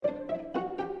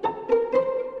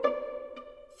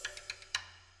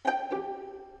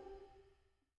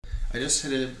I just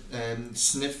had a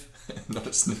sniff, not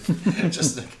a sniff,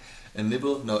 just like a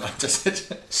nibble. No, I just had...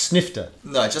 Snifter.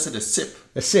 No, I just had a sip.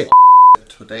 A sip.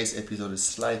 Today's episode is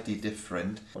slightly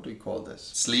different. What do we call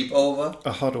this? Sleepover?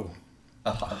 A huddle.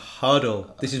 A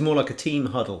Huddle. This is more like a team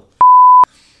huddle.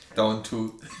 Down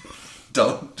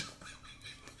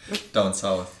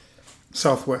south.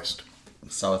 Southwest.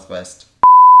 Southwest.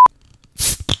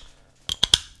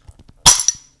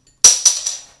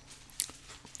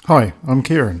 Hi, I'm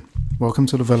Kieren. Welcome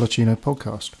to the Velocino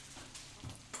podcast.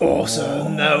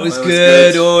 Awesome. That was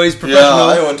good. Always professional.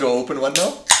 Yeah, I want to open one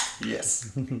now.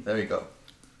 Yes. There we go.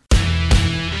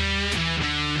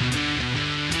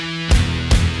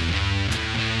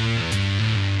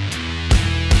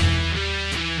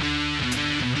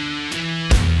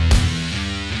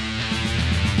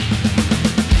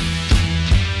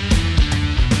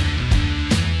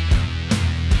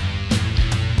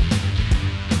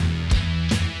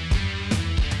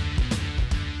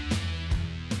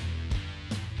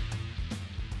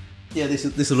 Yeah,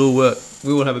 this will all work.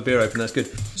 We will have a beer open, that's good.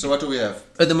 So what do we have?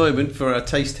 At the moment, for our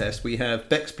taste test, we have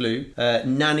Beck's Blue,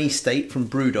 Nanny State from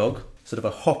Brewdog, sort of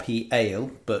a hoppy ale,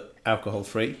 but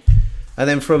alcohol-free. And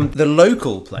then from the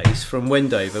local place, from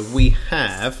Wendover, we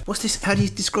have... What's this? How do you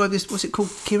describe this? What's it called,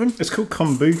 Kieren? It's called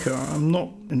kombucha. I'm not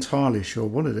entirely sure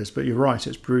what it is, but you're right,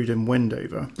 it's brewed in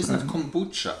Wendover. Isn't it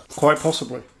kombucha? Quite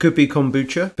possibly. Could be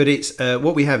kombucha, but it's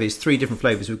what we have is 3 different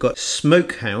flavours. We've got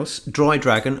Smokehouse, Dry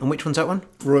Dragon, and which one's that one?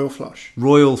 Royal Flush.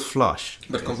 Royal Flush.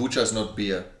 But kombucha is not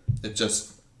beer. It's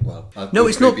just... Well, no,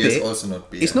 it's not beer. beer. It's also not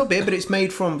beer. It's not beer, but it's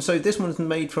made from... So this one's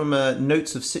made from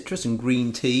notes of citrus and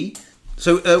green tea.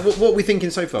 So what are we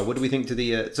thinking so far? What do we think to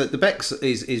the... so the Beck's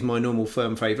is my normal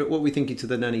firm favourite. What are we thinking to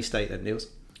the Nanny State then, Niels?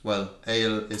 Well,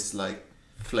 ale is like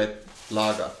flat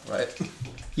lager, right?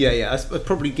 Yeah.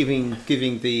 Probably giving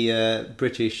the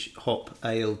British hop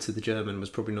ale to the German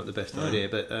was probably not the best idea.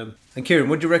 But and Kieren,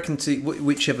 what do you reckon to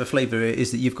whichever flavour it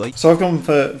is that you've got? So I've gone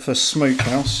for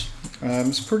Smokehouse.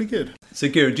 It's pretty good. So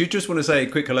Kieren, do you just want to say a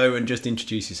quick hello and just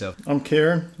introduce yourself? I'm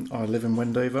Kieren. I live in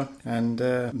Wendover and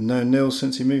known Niels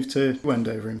since he moved to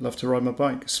Wendover and love to ride my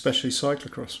bike, especially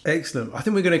cyclo-cross. Excellent. I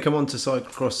think we're going to come on to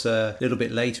cyclo-cross a little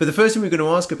bit later. But the first thing we're going to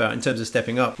ask about in terms of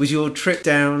stepping up was your trip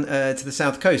down to the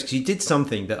south coast, because you did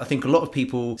something that I think a lot of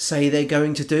people say they're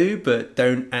going to do but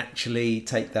don't actually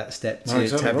take that step to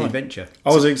have the adventure. I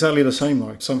was exactly the same,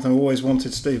 like something I always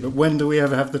wanted to do, but when do we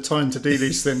ever have the time to do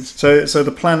these things? So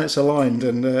the planets aligned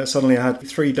and suddenly I had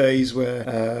 3 days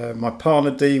where my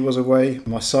partner Dee was away,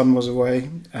 my son was away,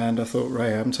 and I thought,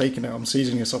 Ray, I'm taking it, I'm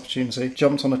seizing this opportunity.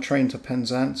 Jumped on a train to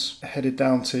Penzance, headed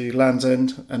down to Land's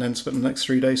End, and then spent the next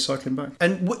 3 days cycling back.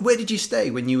 And where did you stay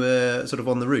when you were sort of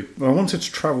on the route? Well, I wanted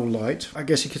to travel light. I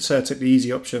guess you could say I took the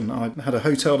easy option. I had a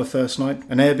hotel the first night,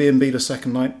 an Airbnb the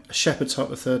second night, a shepherd's hut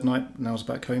the third night, and I was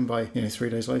back home by 3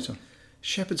 days later.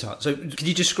 Shepherd's hut. So could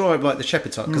you describe like the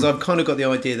shepherd's hut? Because I've kind of got the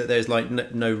idea that there's like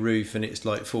no roof and it's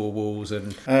like 4 walls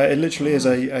and... it literally is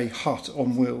a hut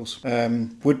on wheels.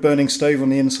 Wood-burning stove on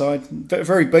the inside.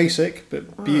 Very basic,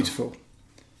 but beautiful.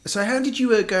 So how did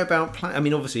you go about... I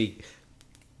mean, obviously,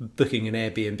 booking an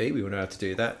Airbnb, we all know how to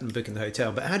do that, and booking the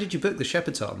hotel. But how did you book the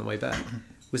shepherd's hut on the way back?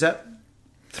 Was that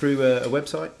through a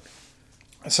website?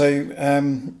 So,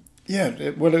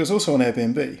 it was also on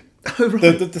Airbnb. Oh,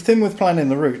 right. The thing with planning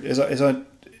the route is I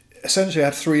essentially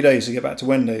had 3 days to get back to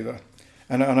Wendover,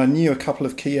 and I knew a couple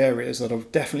of key areas that I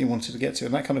definitely wanted to get to,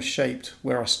 and that kind of shaped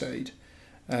where I stayed.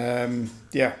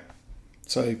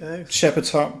 So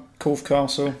Shepherd's Hut, Corfe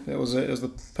Castle, it was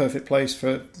the perfect place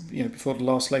for before the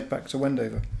last leg back to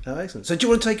Wendover. Oh, excellent. So do you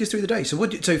want to take us through the day?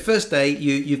 So first day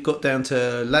you've got down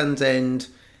to Land's End,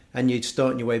 and you'd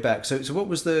start your way back. So what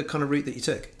was the kind of route that you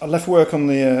took? I left work on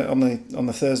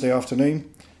the Thursday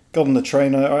afternoon. Got on the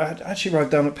train. I had actually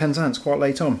arrived down at Penzance quite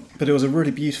late on, but it was a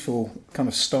really beautiful kind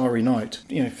of starry night.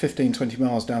 15-20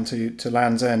 miles down to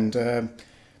Land's End.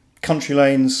 Country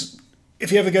lanes.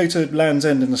 If you ever go to Land's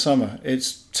End in the summer,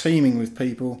 it's teeming with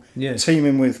people,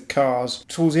 teeming with cars.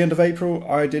 Towards the end of April,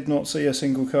 I did not see a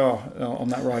single car on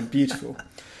that ride. Beautiful.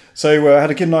 So I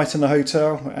had a good night in the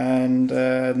hotel, and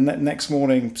next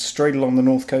morning, straight along the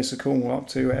north coast of Cornwall up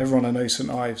to everyone I know, St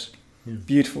Ives. Yeah.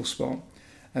 Beautiful spot.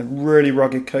 A really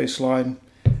rugged coastline,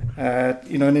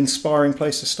 an inspiring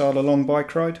place to start a long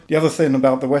bike ride. The other thing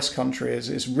about the West Country is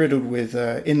it's riddled with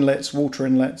inlets, water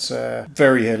inlets,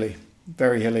 very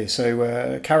hilly. So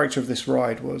a character of this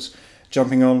ride was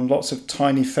jumping on lots of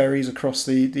tiny ferries across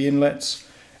the inlets,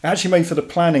 It actually made for the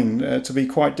planning to be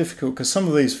quite difficult because some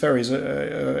of these ferries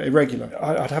are irregular.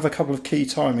 I'd have a couple of key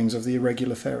timings of the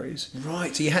irregular ferries.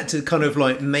 Right, so you had to kind of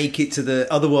like make it to the...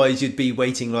 Otherwise you'd be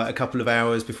waiting like a couple of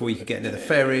hours before you could get into the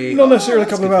ferry. Not necessarily a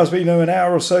couple of hours, but an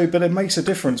hour or so. But it makes a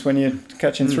difference when you're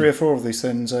catching 3 or 4 of these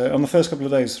things. On the first couple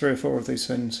of days, 3 or 4 of these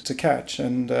things to catch,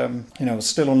 and it was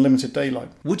still on limited daylight.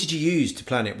 What did you use to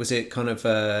plan it? Was it kind of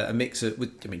a mix of...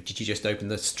 did you just open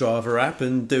the Strava app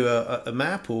and do a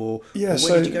map, or where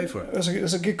did you go for it?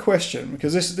 That's a good question,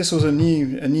 because this was a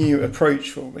new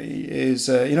approach for me.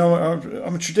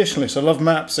 I'm a traditionalist. I love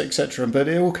maps, etc. But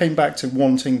it all came back to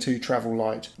wanting to travel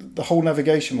light. The whole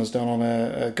navigation was done on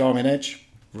a Garmin Edge,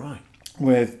 right?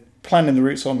 With planning the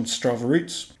routes on Strava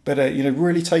routes, but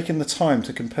really taking the time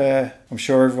to compare. I'm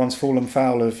sure everyone's fallen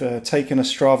foul of taking a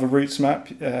Strava routes map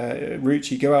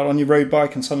route. You go out on your road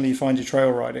bike and suddenly you find your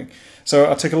trail riding. So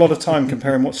I took a lot of time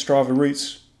comparing what Strava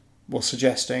routes was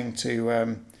suggesting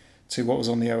to what was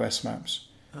on the OS maps.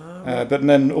 Right. But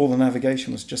then all the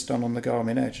navigation was just done on the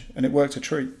Garmin Edge, and it worked a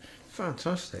treat.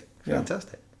 Fantastic.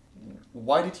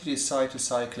 Why did you decide to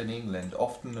cycle in England?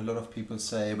 Often a lot of people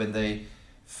say when they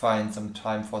find some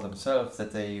time for themselves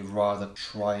that they rather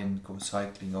try and go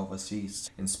cycling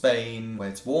overseas in Spain where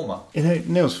it's warmer.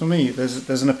 Niels, for me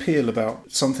there's an appeal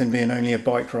about something being only a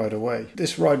bike ride away.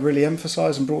 This ride really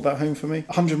emphasised and brought that home for me.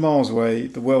 100 miles away,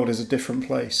 the world is a different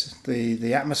place. The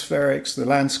atmospherics, the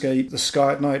landscape, the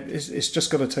sky at night, it's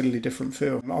just got a totally different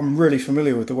feel. I'm really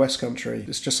familiar with the West Country.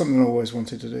 It's just something I always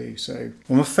wanted to do. So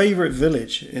my favourite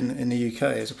village in the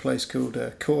UK is a place called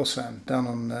Corsan down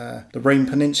on the Rhine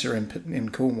Peninsula in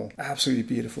Cornwall. Absolutely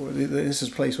beautiful. This is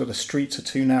a place where the streets are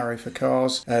too narrow for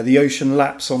cars. The ocean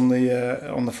laps on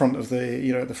the front of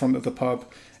at the front of the pub.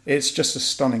 It's just a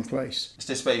stunning place. Is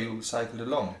this where you cycled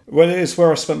along? Well, it is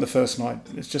where I spent the first night.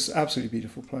 It's just an absolutely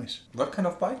beautiful place. What kind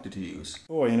of bike did you use?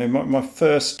 My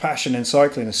first passion in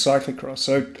cycling is cyclo-cross.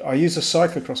 So I used a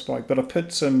cyclo-cross bike, but I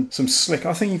put some slick.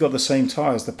 I think you got the same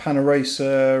tyres, the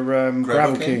Panaracer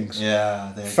Gravel Kings.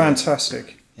 Yeah,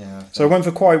 fantastic. Yeah. So I went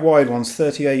for quite wide ones,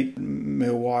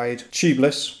 38mm wide,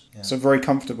 tubeless, so very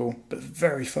comfortable, but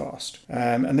very fast.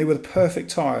 And they were the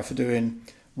perfect tyre for doing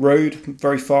road,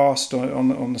 very fast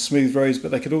on the smooth roads,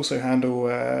 but they could also handle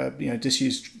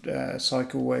disused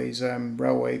cycleways,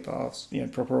 railway paths,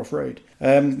 proper off-road.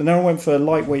 And then I went for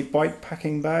lightweight bike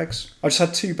packing bags. I just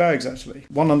had 2 bags actually,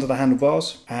 one under the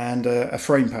handlebars and a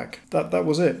frame pack. That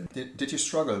was it. Did you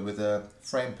struggle with a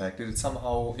frame pack? Did it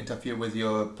somehow interfere with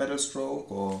your pedal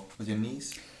stroke or with your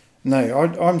knees? No,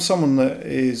 I'm someone that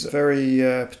is very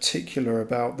particular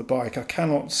about the bike. I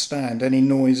cannot stand any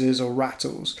noises or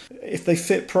rattles. If they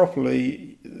fit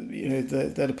properly,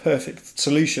 they're the perfect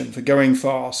solution for going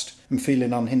fast and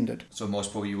feeling unhindered. So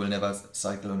most probably you will never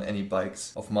cycle on any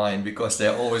bikes of mine because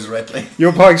they're always rattling.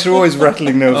 Your bikes are always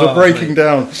rattling, Niels, or breaking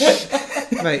down.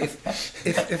 Mate,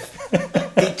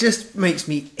 if it just makes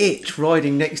me itch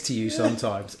riding next to you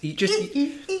sometimes.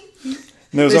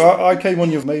 No, so I came on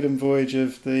your maiden voyage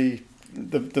of the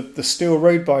steel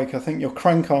road bike. I think your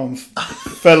crank arm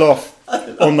fell off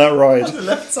on that ride. On the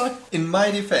left side. In my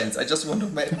defense, I just want to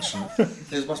mention,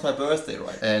 this was my birthday,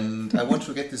 right? And I wanted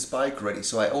to get this bike ready,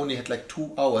 so I only had like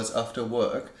 2 hours after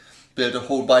work, build a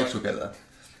whole bike together.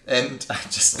 And I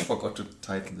just forgot to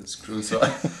tighten the screw, so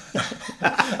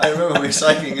I remember we were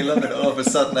cycling in London, all of a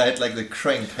sudden I had like the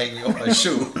crank hanging off my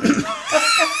shoe.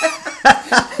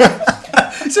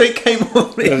 So it came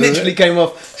off. It literally came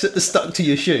off, stuck to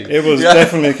your shoe. It was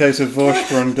definitely a case of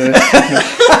Vorsprung there.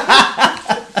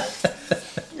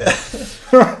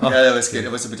 Yeah, that was good.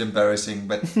 It was a bit embarrassing,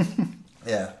 but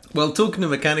yeah. Well, talking of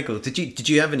mechanical, did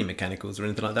you have any mechanicals or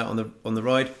anything like that on the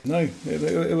ride? No,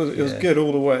 it was good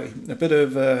all the way. A bit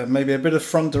of maybe a bit of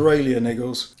front derailleur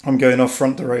niggles. I'm going off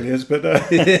front derailleurs, but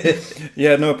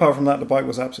apart from that, the bike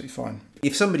was absolutely fine.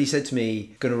 If somebody said to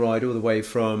me, going to ride all the way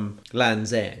from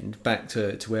Land's End back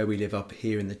to where we live up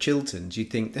here in the Chilterns, you'd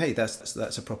think, hey, that's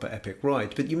a proper epic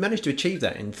ride. But you managed to achieve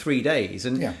that in 3 days.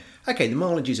 And okay, the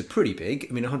mileages are pretty big.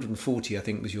 I mean, 140, I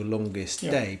think, was your longest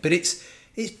day. But it's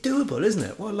doable, isn't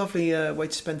it? What a lovely way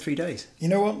to spend 3 days. You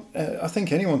know what? I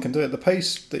think anyone can do it. The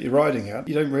pace that you're riding at,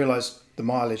 you don't realise the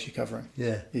mileage you're covering.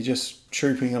 Yeah. You're just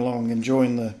trooping along,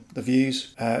 enjoying the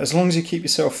views. As long as you keep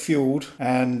yourself fueled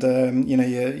and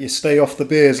you stay off the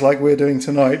beers like we're doing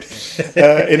tonight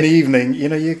in the evening,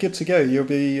 you're good to go. You'll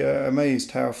be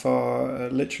amazed how far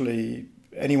literally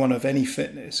anyone of any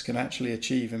fitness can actually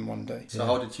achieve in one day. So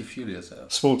how did you fuel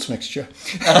yourself? Sports mixture.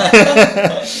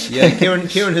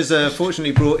 Kieren has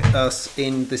fortunately brought us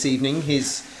in this evening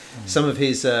some of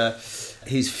his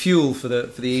fuel for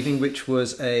the evening, which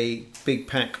was a big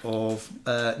pack of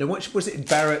what was it?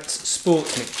 Barrett's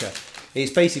sports mixture.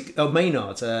 It's basic. Oh,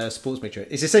 Maynard's sports mixture.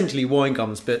 It's essentially wine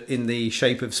gums, but in the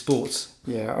shape of sports.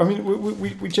 Yeah, I mean,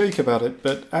 we joke about it,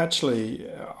 but actually,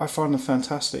 I find them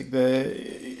fantastic. They're,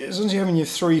 as long as you're having your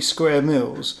 3 square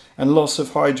meals and lots of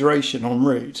hydration en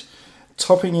route,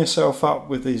 topping yourself up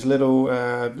with these little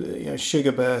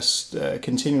sugar bursts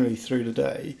continually through the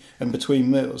day and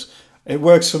between meals. It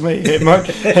works for me. It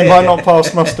might not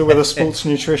pass muster with a sports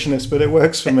nutritionist, but it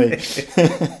works for me.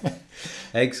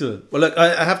 Excellent. Well, look,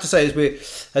 I have to say,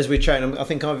 as we're chatting, I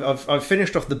think I've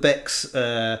finished off the Beck's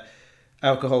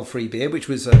alcohol-free beer, which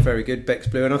was very good, Beck's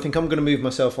Blue, and I think I'm going to move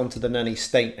myself onto the Nanny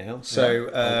State now. So,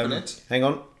 open it. Hang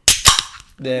on.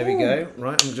 There we go.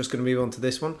 Right, I'm just going to move on to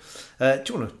this one. Do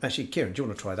you want to actually, Kieren? Do you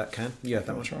want to try that can? You have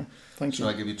that one. Try. Thank Should you.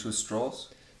 I give you 2 straws?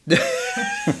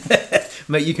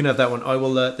 Mate, you can have that one. I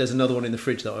will. There's another one in the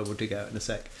fridge that I will dig out in a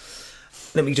sec.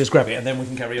 Let me just grab it and then we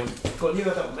can carry on. Go on, you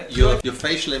have that one, mate. Your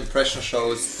facial impression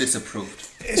shows disapproved.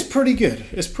 It's pretty good.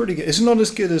 It's not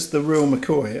as good as the real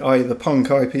McCoy, i.e. the Punk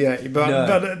IPA,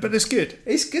 but it's good.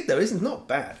 It's good though, isn't it? Not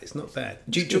bad. It's not bad.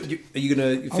 Are you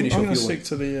going to finish I'm off going to your stick one?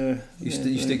 to the You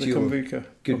stick to your kombucha.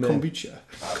 good man. Kombucha.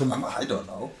 I don't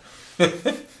know.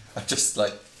 I just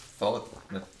thought.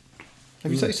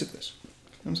 Have you tasted this?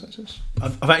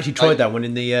 I've actually tried that one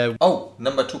in the. Oh,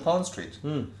 number 2 Pound Street.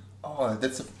 Oh,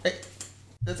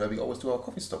 that's where we always do our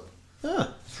coffee stop.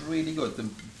 It's really good.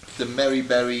 The Mary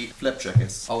Berry flapjack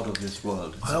is out of this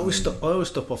world. I always stop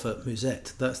off at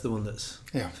Musette. That's the one that's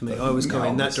for me. I always come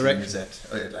in that direction.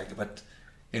 direction. But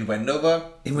in Wendover.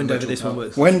 This one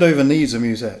works. Wendover needs a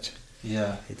musette.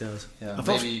 Yeah, it does. Yeah,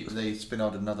 maybe they spin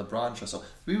out another branch or so.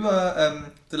 We were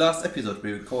the last episode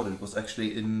we recorded was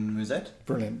actually in Musette.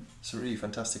 Brilliant. It's a really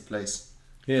fantastic place.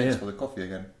 Yeah, Thanks for the coffee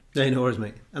again. Yeah, no worries,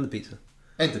 mate, and the pizza.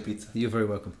 And the pizza. You're very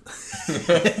welcome.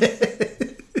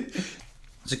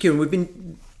 So, Kieren, we've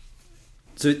been.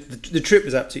 So the trip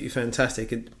was absolutely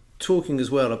fantastic, and talking as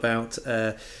well about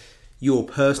your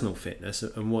personal fitness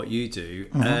and what you do.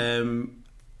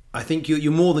 I think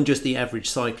you're more than just the average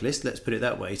cyclist. Let's put it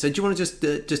that way. So, do you want to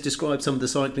just describe some of the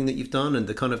cycling that you've done and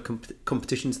the kind of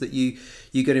competitions that you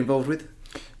get involved with?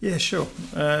 Yeah, sure.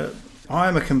 I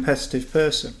am a competitive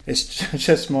person. It's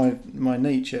just my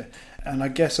nature, and I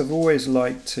guess I've always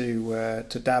liked to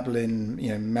dabble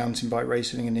in mountain bike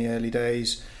racing in the early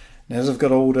days. And as I've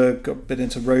got older, got a bit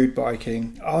into road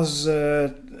biking.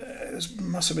 It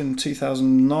must have been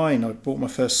 2009. I bought my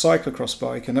first cyclo-cross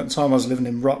bike, and at the time I was living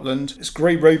in Rutland. It's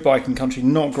great road biking country,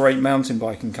 not great mountain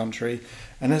biking country,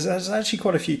 and there's actually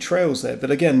quite a few trails there,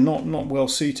 but again, not well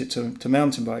suited to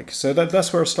mountain bike. So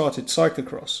that's where I started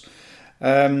cyclo-cross.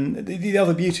 The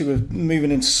other beauty of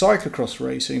moving into cyclo-cross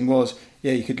racing was,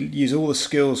 you could use all the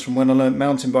skills from when I learnt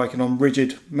mountain biking on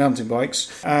rigid mountain bikes,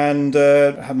 and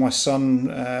I had my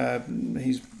son.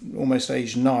 He's almost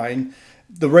age 9.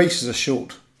 The races are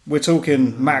short. We're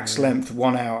talking max length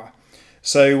 1 hour.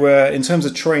 So in terms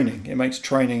of training, it makes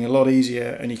training a lot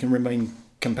easier, and you can remain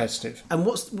competitive. And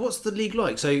what's the league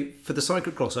like? So for the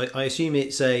cyclo-cross, I assume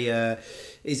it's a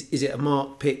is it a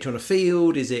marked pitch on a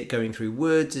field? Is it going through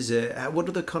woods? What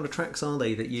are the kind of tracks are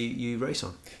they that you race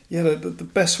on? Yeah, the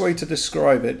best way to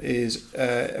describe it is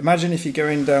imagine if you're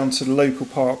going down to the local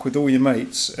park with all your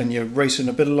mates and you're racing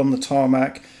a bit along the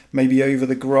tarmac, maybe over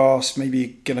the grass, maybe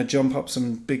you're going to jump up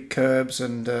some big curbs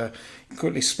and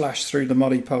quickly splash through the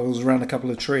muddy puddles around a couple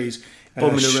of trees.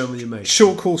 Bombing around with your mates.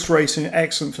 Short course racing,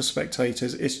 excellent for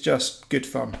spectators. It's just good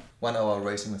fun. 1 hour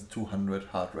racing with 200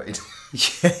 heart rate.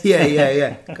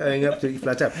 yeah. Going absolutely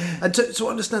flat out. And so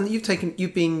I understand that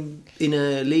you've been in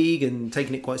a league and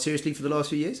taken it quite seriously for the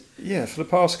last few years? Yeah, for the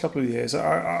past couple of years.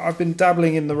 I've been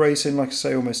dabbling in the racing, like I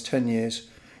say, almost 10 years.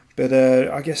 But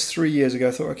I guess 3 years ago,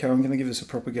 I thought, okay, I'm going to give this a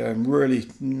proper go and really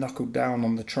knuckle down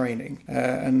on the training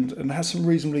and had some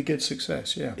reasonably good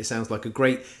success, yeah. It sounds like a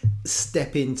great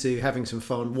step into having some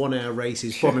fun, 1 hour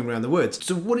races, bombing around the woods.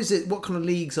 So what kind of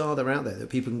leagues are there out there that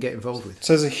people can get involved with?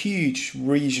 So there's a huge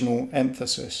regional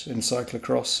emphasis in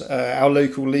cyclo-cross. Our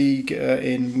local league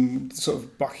in sort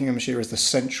of Buckinghamshire is the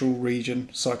Central Region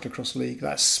Cyclo-cross League.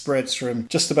 That spreads from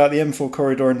just about the M4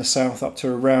 corridor in the south up to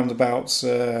around about,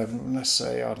 let's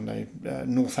say, I don't know,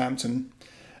 Northampton,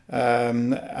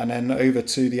 and then over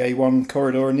to the A1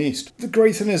 corridor in the east. The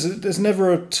great thing is that there's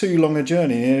never too long a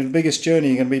journey. The biggest journey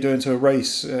you're going to be doing to a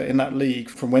race in that league,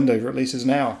 from Wendover at least, is an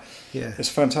hour. Yeah. It's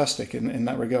fantastic in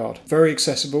that regard. Very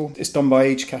accessible. It's done by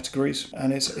age categories,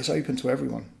 and it's open to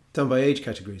everyone. Done by age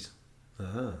categories.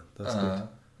 That's good.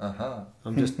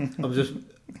 I'm just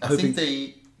I hoping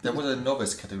think There was a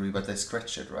novice category, but they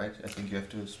scratched it, right? I think you have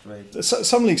to straight.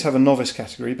 Some leagues have a novice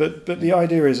category, but the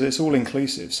idea is it's all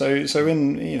inclusive. So if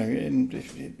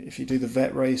you do the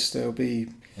vet race, there'll be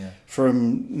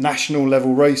from national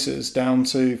level racers down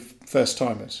to first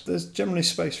timers. There's generally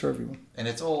space for everyone. And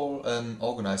it's all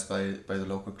organised by the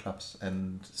local clubs,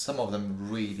 and some of them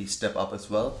really step up as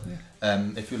well.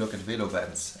 Yeah. If you look at Velo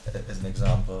Bands as an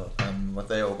example, what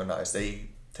they organise, they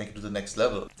take it to the next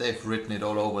level. They've written it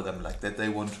all over them, like that they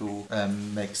want to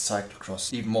make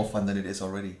cyclocross even more fun than it is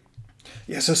already.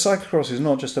 Yeah, so cyclocross is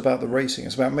not just about the racing,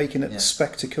 it's about making it a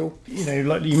spectacle. You know,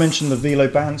 like you mentioned the Velo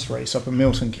Bands race up in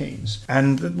Milton Keynes,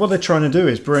 and what they're trying to do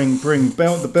is bring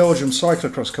the Belgium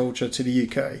cyclocross culture to the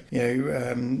UK. You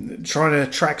know, trying to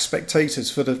attract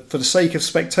spectators for the sake of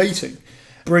spectating,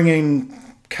 bringing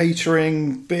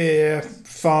catering, beer,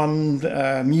 fun,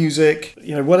 music,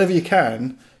 you know, whatever you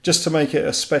can, just to make it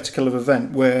a spectacle of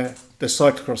event where the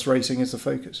cyclocross racing is the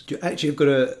focus. Actually, I've got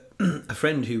a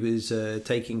friend who was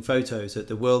taking photos at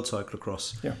the World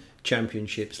Cyclocross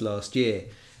Championships last year,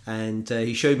 and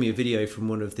he showed me a video from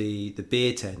one of the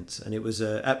beer tents, and it was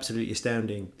absolutely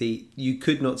astounding. You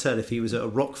could not tell if he was at a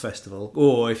rock festival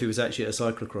or if he was actually at a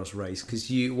cyclocross race, because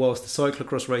whilst the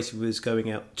cyclocross racing was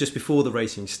going out just before the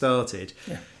racing started,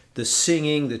 the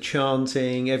singing, the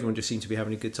chanting, everyone just seemed to be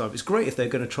having a good time. It's great if they're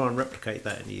going to try and replicate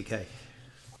that in the UK.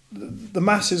 The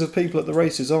masses of people at the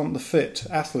races aren't the fit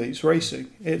athletes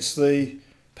racing. It's the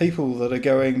people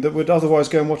that would otherwise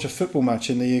go and watch a football match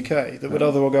in the UK, that would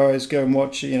otherwise go and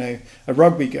watch, you know, a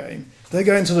rugby game. They're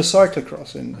going to the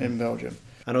cyclocross in Belgium.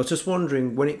 And I was just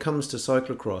wondering, when it comes to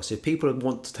cyclocross, if people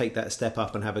want to take that step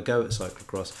up and have a go at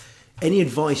cyclocross, any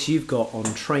advice you've got on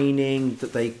training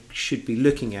that they should be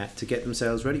looking at to get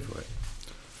themselves ready for it?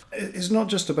 It's not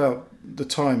just about the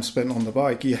time spent on the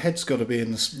bike. Your head's got to be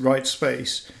in the right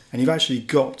space, and you've actually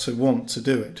got to want to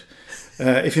do it.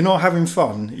 If you're not having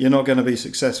fun, you're not going to be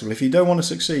successful. If you don't want to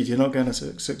succeed, you're not going to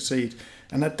succeed.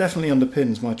 And that definitely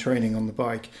underpins my training on the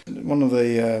bike. One of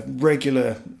the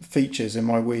regular features in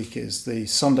my week is the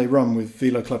Sunday run with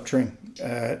Velo Club Tring.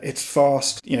 It's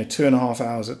fast, 2.5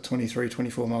 hours at 23,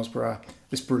 24 miles per hour.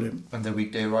 It's brilliant. And the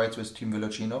weekday rides with Team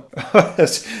Velocino?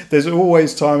 There's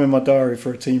always time in my diary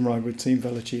for a team ride with Team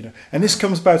Velocino. And this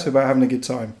comes back to about having a good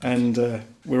time. And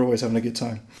we're always having a good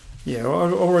time. Yeah,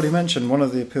 I already mentioned one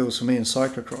of the appeals for me in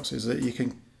cyclocross is that you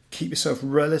can keep yourself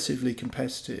relatively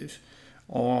competitive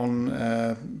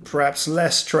on perhaps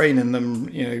less training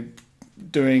than,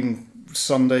 doing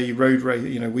Sunday road race,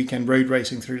 weekend road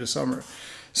racing through the summer,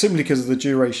 simply because of the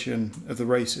duration of the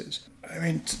races. I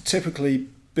mean, typically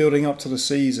building up to the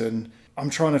season, I'm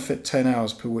trying to fit 10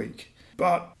 hours per week,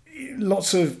 but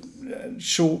lots of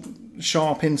short,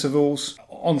 sharp intervals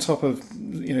on top of,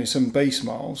 some base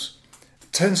miles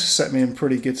tends to set me in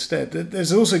pretty good stead.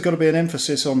 There's also got to be an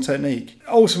emphasis on technique.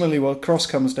 Ultimately, what cross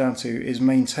comes down to is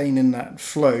maintaining that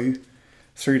flow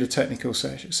through the technical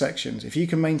sections. If you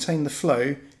can maintain the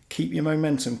flow, keep your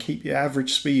momentum, keep your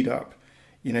average speed up,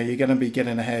 you're going to be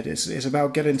getting ahead. It's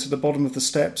about getting to the bottom of the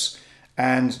steps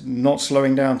and not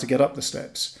slowing down to get up the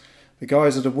steps. The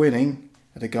guys that are winning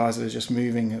are the guys that are just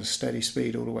moving at a steady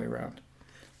speed all the way around.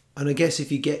 And I guess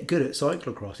if you get good at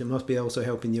cyclocross, it must be also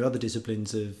helping your other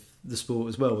disciplines of the sport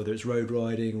as well, whether it's road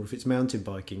riding or if it's mountain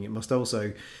biking. You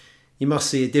must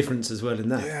see a difference as well in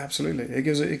that. Yeah, absolutely. It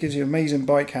gives you amazing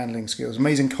bike handling skills,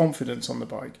 amazing confidence on the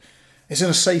bike. It's in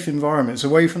a safe environment. It's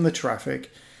away from the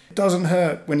traffic. It doesn't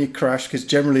hurt when you crash because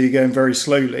generally you're going very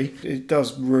slowly. It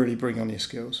does really bring on your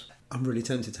skills. I'm really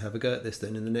tempted to have a go at this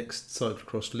then in the next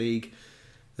cyclocross league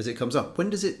as it comes up. When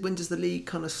does the league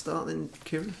kind of start then,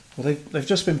 Kieren? Well, they've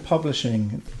just been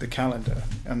publishing the calendar,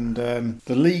 and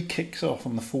the league kicks off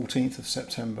on the 14th of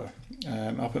September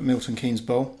up at Milton Keynes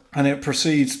Bowl, and it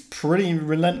proceeds pretty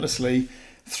relentlessly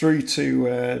through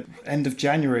to end of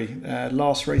January.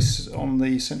 Last race on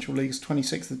the Central League's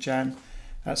 26th of Jan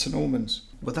at St Albans.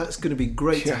 Well, that's going to be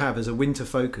great to have as a winter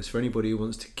focus for anybody who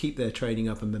wants to keep their training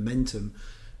up and momentum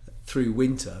through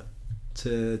winter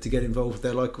to get involved with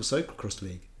their local cyclocross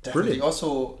league. Definitely. Brilliant.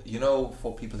 Also,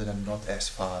 for people that are not as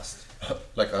fast,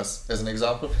 like us, as an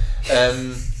example,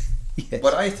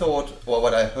 what I thought, or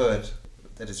what I heard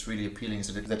that is really appealing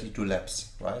is that you do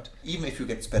laps, right? Even if you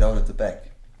get sped out at the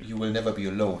back, you will never be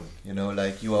alone.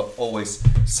 You are always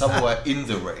somewhere in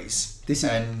the race.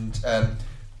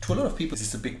 To a lot of people, this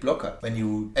is a big blocker. When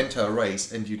you enter a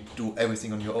race and you do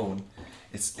everything on your own,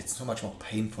 it's so much more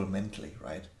painful mentally,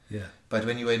 right? Yeah. But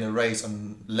when you're in a race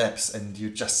on laps and you're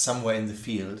just somewhere in the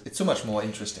field, it's so much more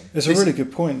interesting. It's a really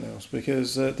good point, Niels,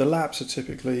 because the laps are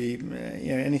typically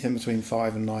anything between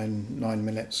 5 and 9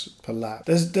 minutes per lap.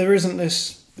 There isn't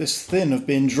this thin of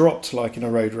being dropped like in a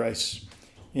road race.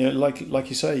 You know, like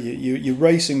you say, you're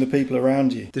racing the people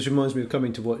around you. This reminds me of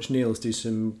coming to watch Niels do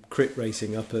some crit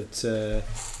racing up at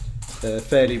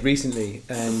fairly recently,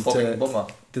 and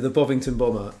the Bovington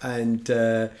Bomber, and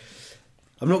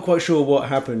I'm not quite sure what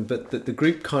happened, but the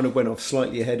group kind of went off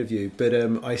slightly ahead of you. But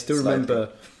I still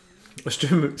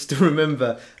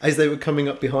remember as they were coming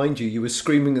up behind you, you were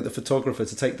screaming at the photographer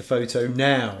to take the photo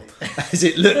now, as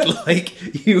it looked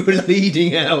like you were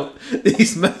leading out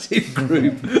this massive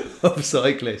group of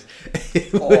cyclists.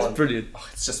 It was brilliant. Oh,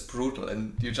 it's just brutal,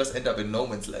 and you just end up in no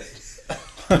man's land.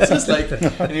 It's just like,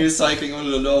 and you're cycling all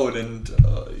alone, and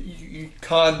you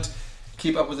can't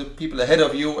keep up with the people ahead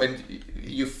of you, and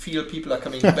you feel people are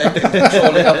coming back and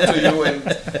crawling up to you, and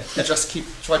you just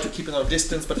try to keep a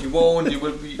distance, but you won't. You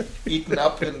will be eaten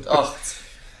up, and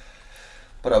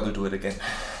but I will do it again.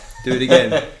 Do it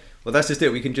again. Well, that's just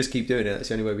it. We can just keep doing it. That's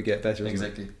the only way we get better.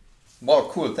 Exactly. Wow,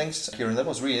 cool. Thanks, Kieren. That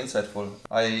was really insightful.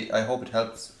 I hope it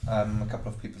helps a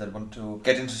couple of people that want to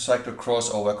get into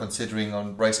cyclo-cross or were considering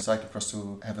on racing cyclo-cross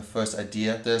to have a first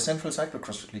idea. The Central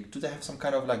Cyclo-cross League, do they have some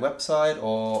kind of like website,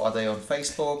 or are they on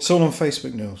Facebook? It's all on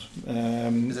Facebook, Niels.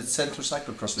 Is it Central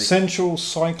Cyclo-cross League? Central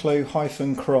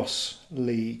Cyclo-cross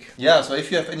League. Yeah, so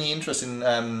if you have any interest in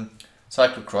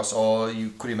cyclo-cross, or you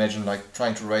could imagine like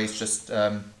trying to race, just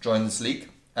join this league.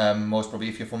 Most probably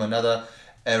if you're from another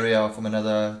area or from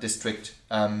another district,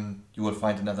 you will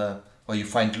find you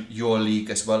find your league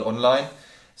as well online.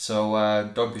 So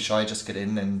don't be shy, just get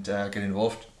in and get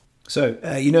involved. So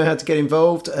you know how to get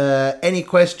involved. Any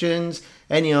questions,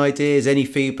 any ideas, any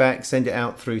feedback, send it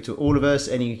out through to all of us.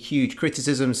 Any huge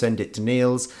criticism, send it to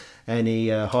Niels. Any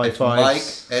high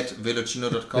fives, Mike at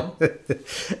velocino.com.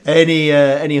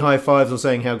 any high fives or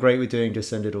saying how great we're doing, just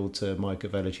send it all to Mike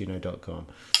at velocino.com.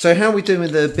 So how are we doing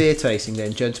with the beer tasting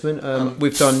then, gentlemen?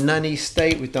 We've done Nanny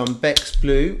State, we've done Beck's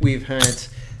Blue, we've had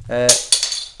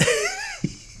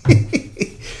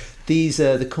these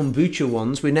the kombucha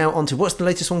ones. We're now on to, what's the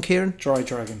latest one, Kieren? Dry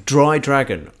Dragon. Dry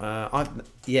Dragon. I've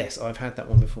had that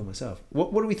one before myself.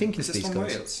 What are we thinking of these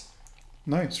guys? Wales?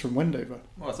 No, it's from Wendover.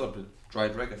 Oh, I thought Dry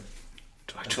Dragon.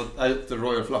 The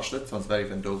Royal Flush, that sounds very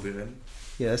Vendovian.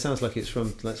 Yeah, that sounds like it's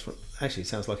from. Actually, it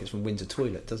sounds like it's from Windsor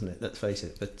Toilet, doesn't it? Let's face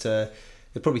it. But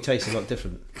it probably tastes a lot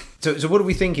different. So what are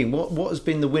we thinking? What has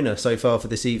been the winner so far for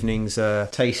this evening's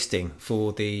tasting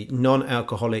for the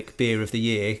non-alcoholic beer of the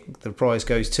year? The prize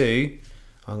goes to.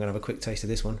 I'm going to have a quick taste of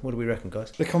this one. What do we reckon,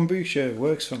 guys? The kombucha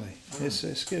works for me.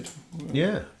 It's good.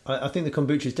 Yeah, I think the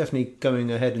kombucha is definitely going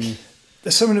ahead and.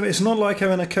 There's something. It's not like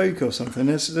having a Coke or something.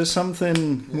 There's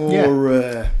something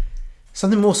more.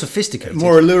 Something more sophisticated.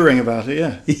 More alluring about it,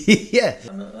 yeah. Yeah.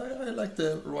 I like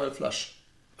the Royal Flush.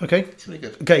 Okay. It's really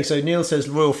good. Okay, so Neil says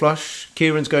Royal Flush.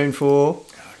 Kieran's going for.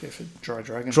 I'll go for Dry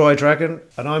Dragon. Dry Dragon,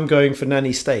 and I'm going for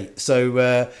Nanny State.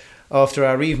 So after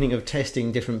our evening of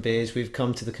testing different beers, we've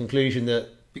come to the conclusion that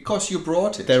because you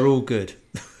brought it, they're all good.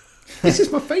 This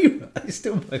is my favourite. It's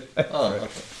still my favourite. Oh,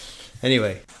 okay.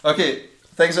 Anyway. Okay.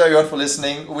 Thanks everyone for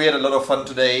listening. We had a lot of fun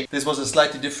today. This was a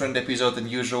slightly different episode than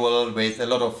usual with a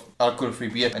lot of alcohol-free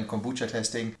beer and kombucha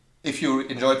testing. If you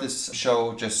enjoyed this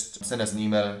show, just send us an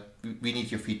email. We need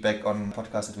your feedback on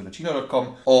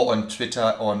podcast@velocino.com or on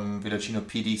Twitter on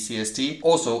VelocinoPDCST.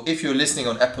 Also, if you're listening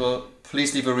on Apple,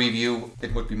 please leave a review.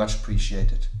 It would be much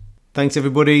appreciated. Thanks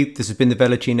everybody. This has been the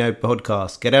Velocino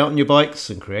podcast. Get out on your bikes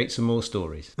and create some more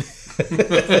stories.